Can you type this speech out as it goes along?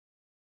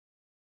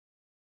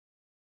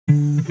Hello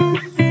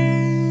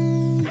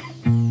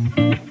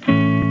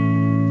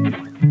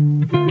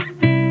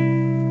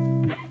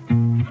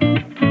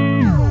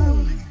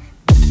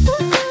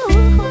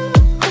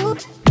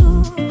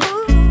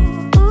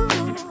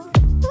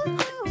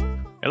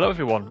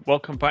everyone,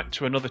 welcome back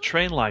to another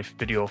Train Life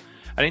video,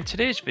 and in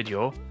today's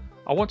video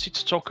I wanted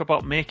to talk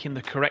about making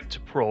the correct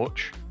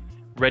approach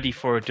ready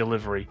for a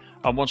delivery,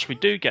 and once we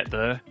do get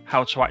there,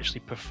 how to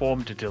actually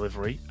perform the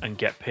delivery and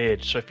get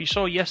paid. So if you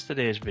saw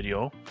yesterday's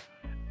video,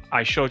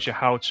 I showed you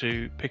how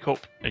to pick up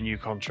a new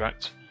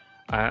contract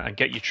and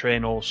get your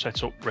train all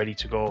set up ready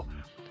to go.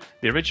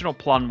 The original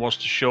plan was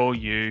to show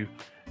you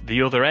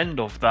the other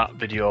end of that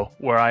video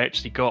where I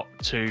actually got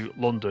to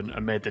London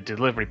and made the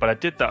delivery, but I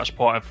did that as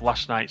part of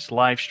last night's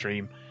live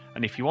stream,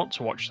 and if you want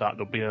to watch that,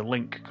 there'll be a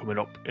link coming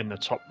up in the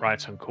top right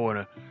hand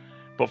corner.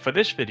 But for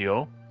this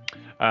video,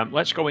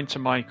 let's go into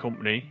my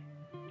company,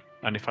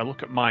 and if I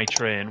look at my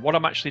train, what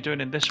I'm actually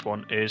doing in this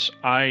one is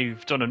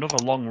I've done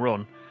another long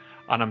run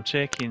and I'm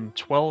taking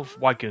 12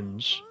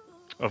 wagons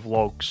of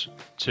logs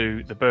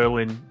to the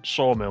Berlin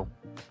sawmill.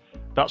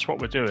 That's what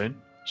we're doing.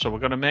 So we're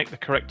going to make the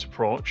correct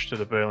approach to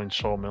the Berlin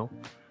sawmill.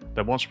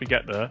 Then once we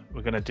get there,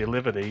 we're going to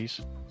deliver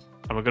these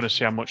and we're going to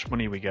see how much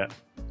money we get.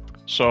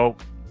 So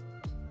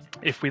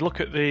if we look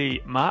at the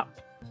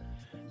map,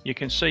 you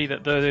can see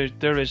that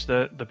there is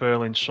the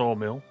Berlin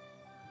sawmill,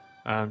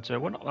 and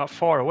we're not that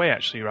far away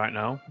actually right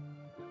now.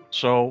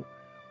 So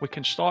we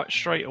can start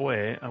straight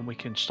away and we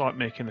can start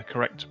making the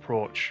correct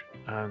approach,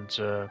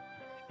 and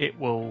it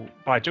will,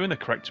 by doing the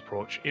correct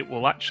approach, it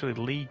will actually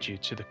lead you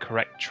to the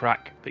correct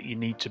track that you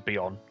need to be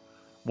on.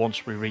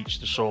 Once we reach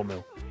the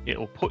sawmill,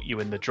 it'll put you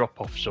in the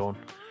drop-off zone,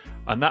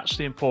 and that's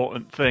the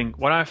important thing.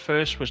 When I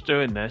first was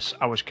doing this,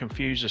 I was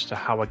confused as to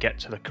how I get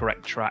to the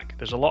correct track.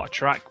 There's a lot of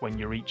track when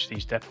you reach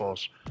these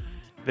depots.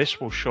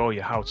 This will show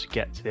you how to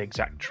get to the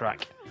exact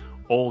track,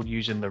 all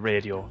using the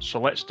radio.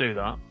 So let's do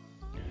that.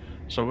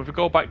 So if we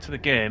go back to the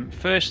game,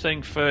 first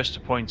thing first to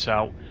point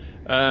out,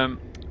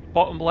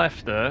 bottom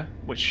left there,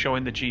 which is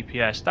showing the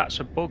GPS, that's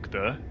a bug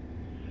there.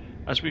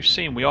 As we've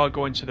seen, we are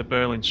going to the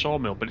Berlin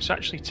sawmill, but it's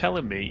actually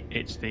telling me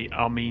it's the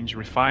Alps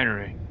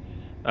refinery.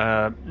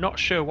 Not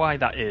sure why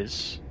that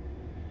is,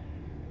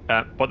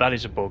 but that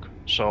is a bug,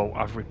 so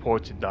I've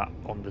reported that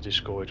on the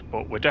Discord.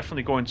 But we're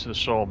definitely going to the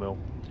sawmill.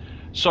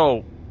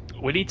 So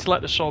we need to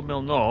let the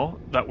sawmill know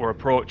that we're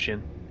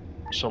approaching.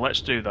 So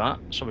let's do that.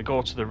 So we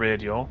go to the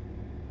radio,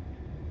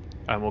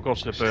 and we'll go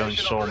to the Berlin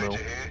sawmill.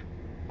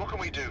 What can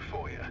we do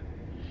for you?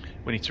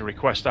 We need to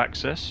request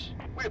access.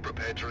 We're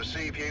prepared to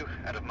receive you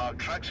and have marked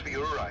tracks for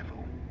your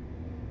arrival.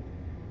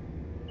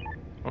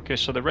 Okay,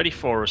 so they're ready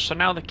for us. So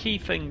now the key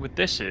thing with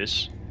this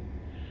is,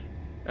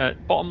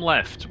 bottom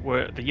left,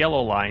 where the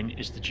yellow line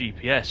is the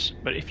GPS,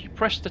 but if you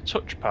press the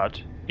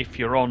touchpad, if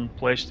you're on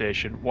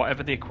PlayStation,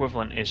 whatever the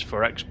equivalent is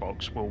for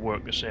Xbox will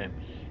work the same.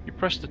 You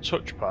press the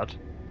touchpad,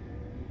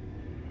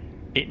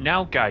 it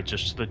now guides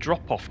us to the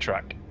drop-off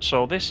track.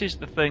 So this is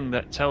the thing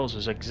that tells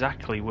us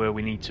exactly where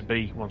we need to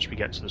be once we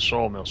get to the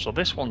sawmill. So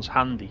this one's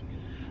handy.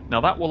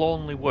 Now that will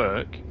only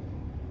work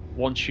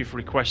once you've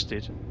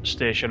requested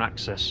station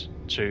access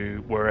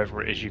to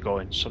wherever it is you're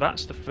going. So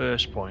that's the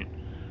first point.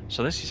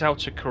 So this is how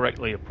to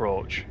correctly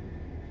approach.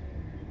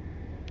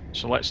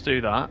 So let's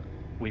do that.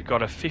 We've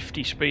got a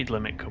 50 speed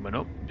limit coming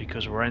up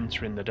because we're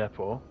entering the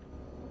depot.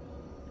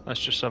 Let's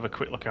just have a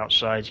quick look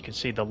outside. You can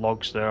see the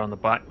logs there on the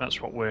back.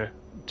 That's what we're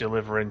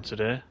delivering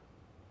today.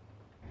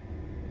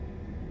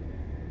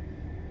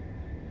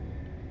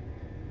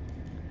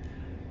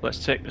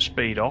 Let's take the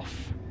speed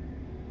off.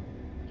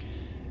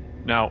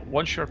 Now,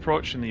 once you're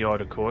approaching the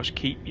order course,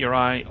 keep your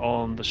eye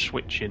on the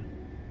switching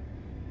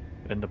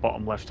in the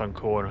bottom left-hand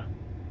corner,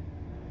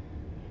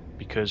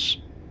 because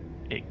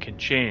it can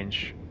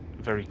change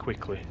very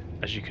quickly,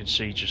 as you can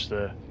see just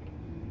there.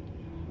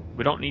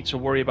 We don't need to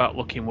worry about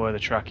looking where the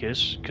track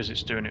is, because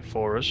it's doing it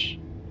for us.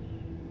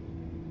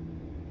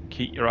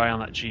 Keep your eye on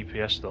that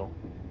GPS though.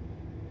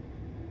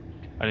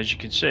 And as you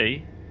can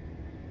see,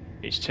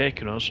 it's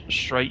taken us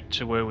straight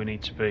to where we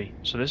need to be.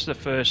 So this is the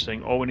first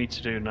thing. All we need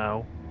to do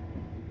now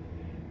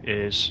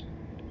is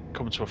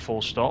come to a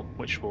full stop,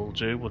 which we'll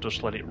do. We'll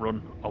just let it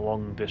run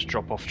along this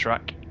drop-off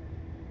track.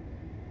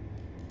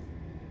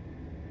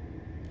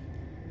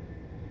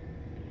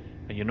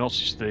 And you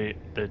notice the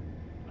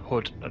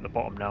hood at the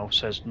bottom now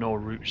says no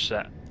route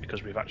set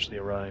because we've actually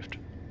arrived.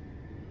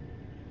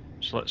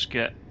 So let's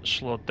get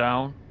slowed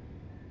down.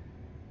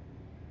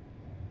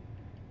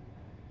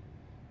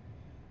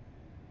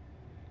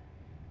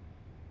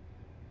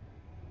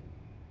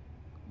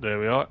 There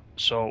we are.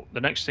 So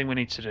the next thing we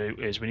need to do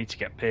is we need to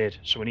get paid.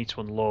 So we need to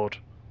unload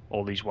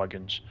all these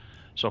wagons.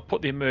 So I'll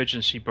put the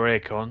emergency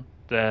brake on,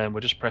 then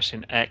we're just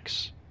pressing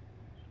X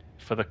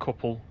for the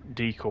couple,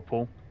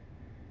 decouple.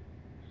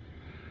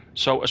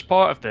 So as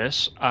part of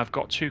this, I've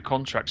got two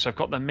contracts. I've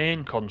got the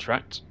main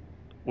contract,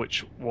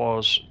 which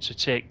was to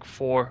take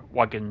 4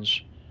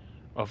 wagons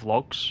of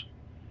logs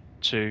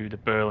to the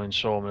Berlin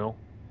sawmill.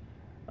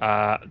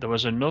 There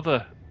was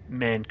another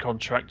main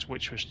contract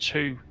which was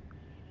 2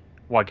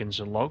 wagons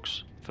and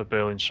logs for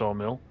Berlin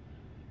sawmill,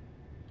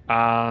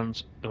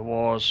 and there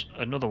was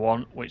another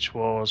one which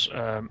was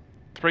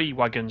 3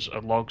 wagons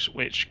of logs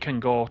which can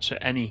go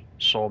to any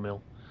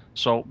sawmill.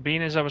 So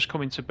being as I was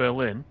coming to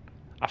Berlin,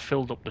 I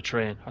filled up the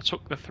train. I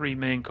took the 3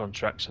 main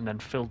contracts and then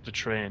filled the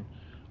train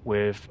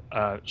with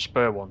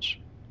spare ones.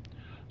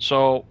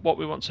 So what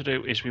we want to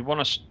do is we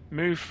want to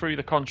move through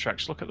the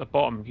contracts. Look at the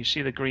bottom, you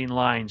see the green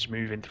lines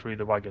moving through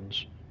the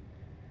wagons.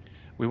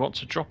 We want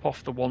to drop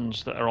off the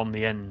ones that are on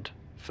the end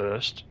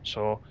first.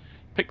 So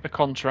pick the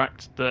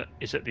contract that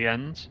is at the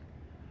end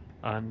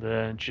and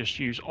then just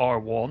use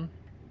R1.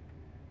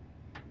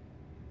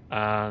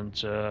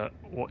 And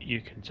what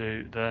you can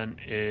do then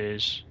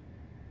is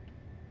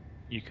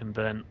you can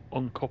then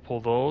uncouple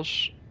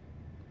those.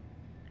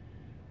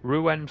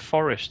 Rouen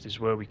Forest is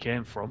where we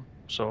came from,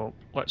 so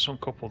let's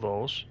uncouple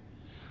those.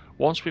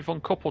 Once we've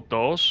uncoupled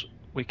those,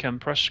 we can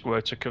press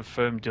square to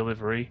confirm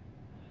delivery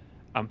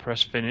and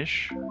press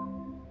finish.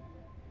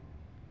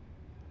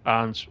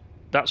 And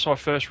that's our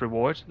first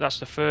reward. That's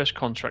the first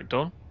contract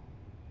done.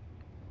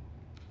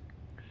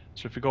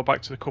 So if we go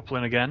back to the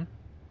coupling again,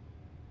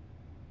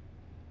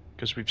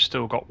 because we've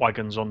still got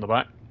wagons on the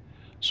back.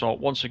 So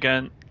once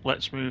again,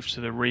 let's move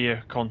to the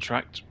rear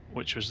contract,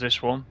 which was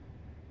this one.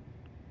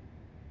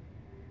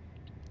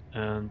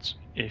 And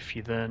if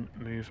you then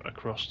move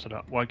across to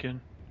that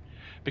wagon,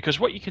 because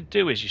what you can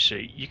do is, you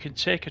see, you can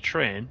take a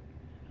train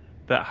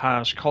that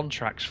has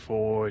contracts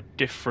for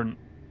different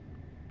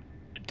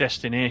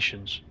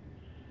destinations.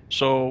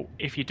 So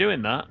if you're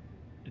doing that,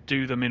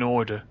 do them in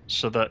order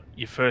so that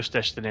your first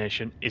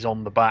destination is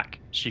on the back,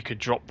 so you could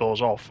drop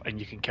those off and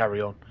you can carry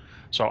on.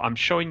 So I'm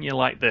showing you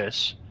like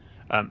this.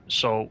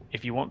 So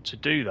if you want to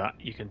do that,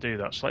 you can do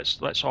that. So let's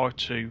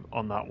R2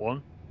 on that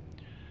one.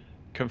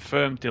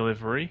 Confirm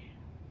delivery.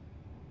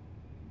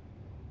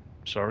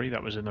 Sorry,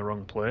 that was in the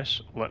wrong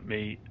place. Let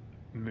me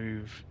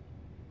move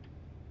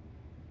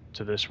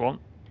to this one.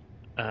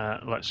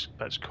 Let's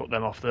cut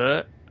them off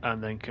there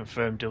and then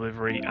confirm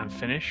delivery and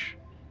finish.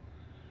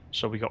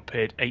 So we got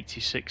paid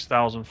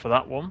 86,000 for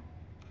that one.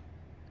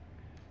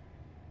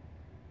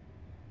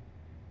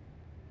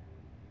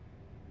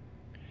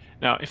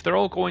 Now, if they're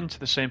all going to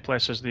the same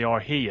place as they are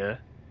here,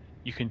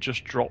 you can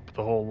just drop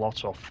the whole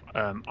lot off,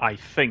 I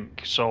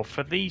think. So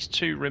for these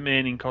 2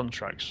 remaining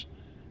contracts,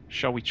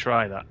 shall we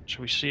try that?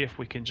 Shall we see if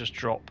we can just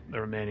drop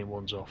the remaining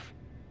ones off?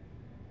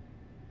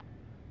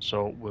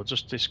 So we'll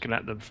just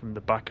disconnect them from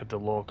the back of the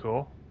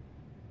loco.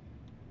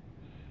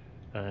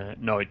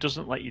 No, it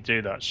doesn't let you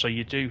do that. So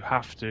you do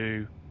have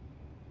to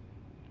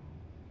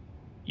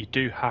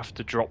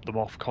drop them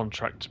off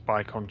contract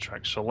by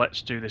contract. So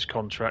let's do this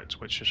contract,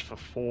 which is for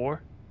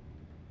 4.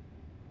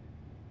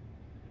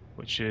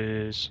 Which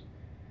is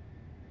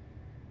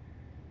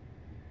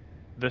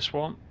this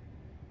one,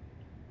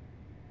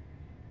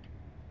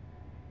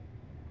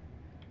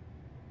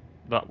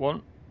 that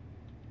one,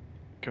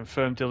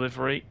 confirm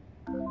delivery,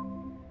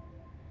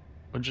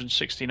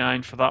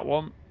 169 for that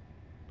one,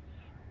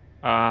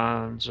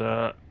 and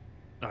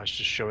it's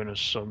just showing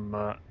us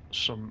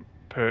some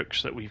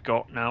perks that we've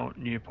got now,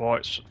 new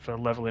parts for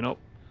leveling up,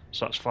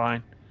 so that's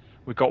fine.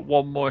 We've got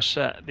one more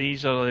set.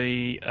 These are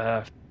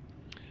the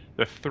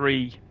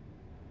 3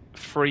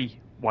 free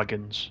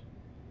wagons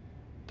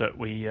that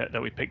we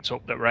picked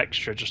up that were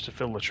extra just to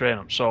fill the train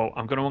up. So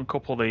I'm going to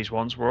uncouple these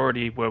ones. We're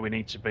already where we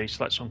need to be,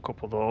 so let's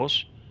uncouple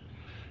those.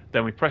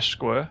 Then we press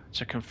square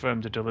to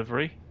confirm the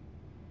delivery,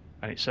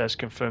 and it says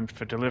confirmed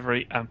for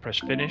delivery, and press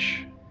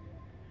finish,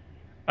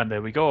 and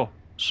there we go.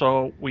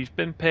 So we've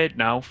been paid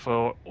now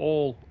for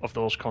all of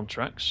those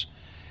contracts.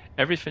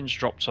 Everything's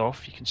dropped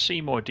off. You can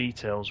see more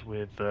details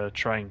with the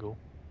triangle.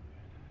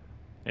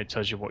 It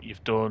tells you what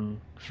you've done,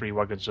 3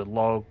 wagons of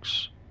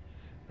logs.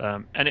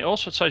 And it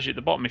also tells you at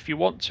the bottom, if you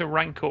want to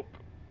rank up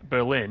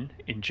Berlin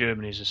in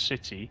Germany as a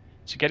city,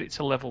 to get it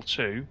to level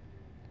 2,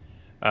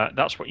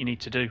 that's what you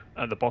need to do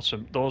at the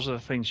bottom. Those are the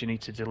things you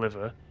need to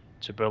deliver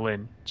to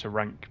Berlin to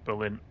rank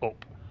Berlin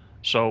up.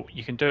 So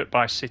you can do it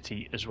by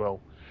city as well.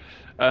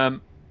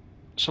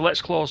 So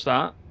let's close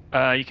that.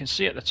 You can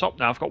see at the top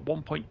now I've got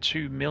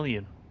 1.2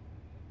 million,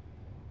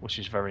 which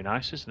is very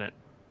nice, isn't it?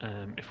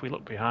 If we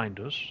look behind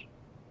us,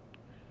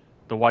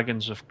 the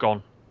wagons have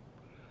gone.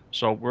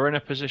 So we're in a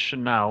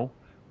position now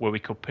where we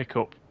could pick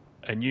up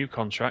a new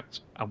contract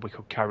and we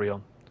could carry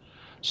on.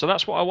 So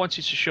that's what I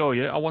wanted to show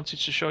you. I wanted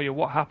to show you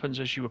what happens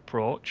as you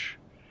approach,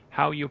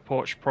 how you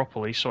approach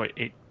properly so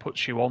it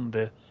puts you on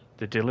the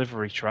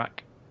delivery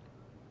track.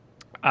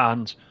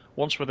 And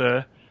once we're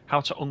there,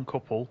 how to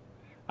uncouple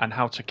and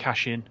how to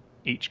cash in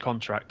each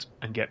contract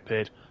and get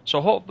paid. So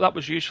I hope that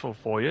was useful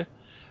for you.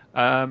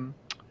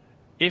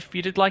 If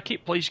you did like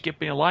it, please give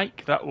me a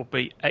like. That would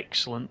be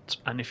excellent.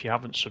 And if you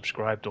haven't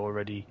subscribed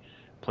already,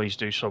 please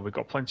do so. We've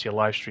got plenty of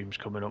live streams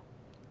coming up,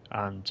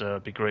 and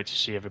it'd be great to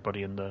see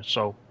everybody in there.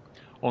 So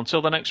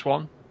until the next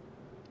one,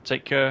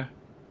 take care.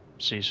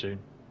 See you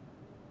soon.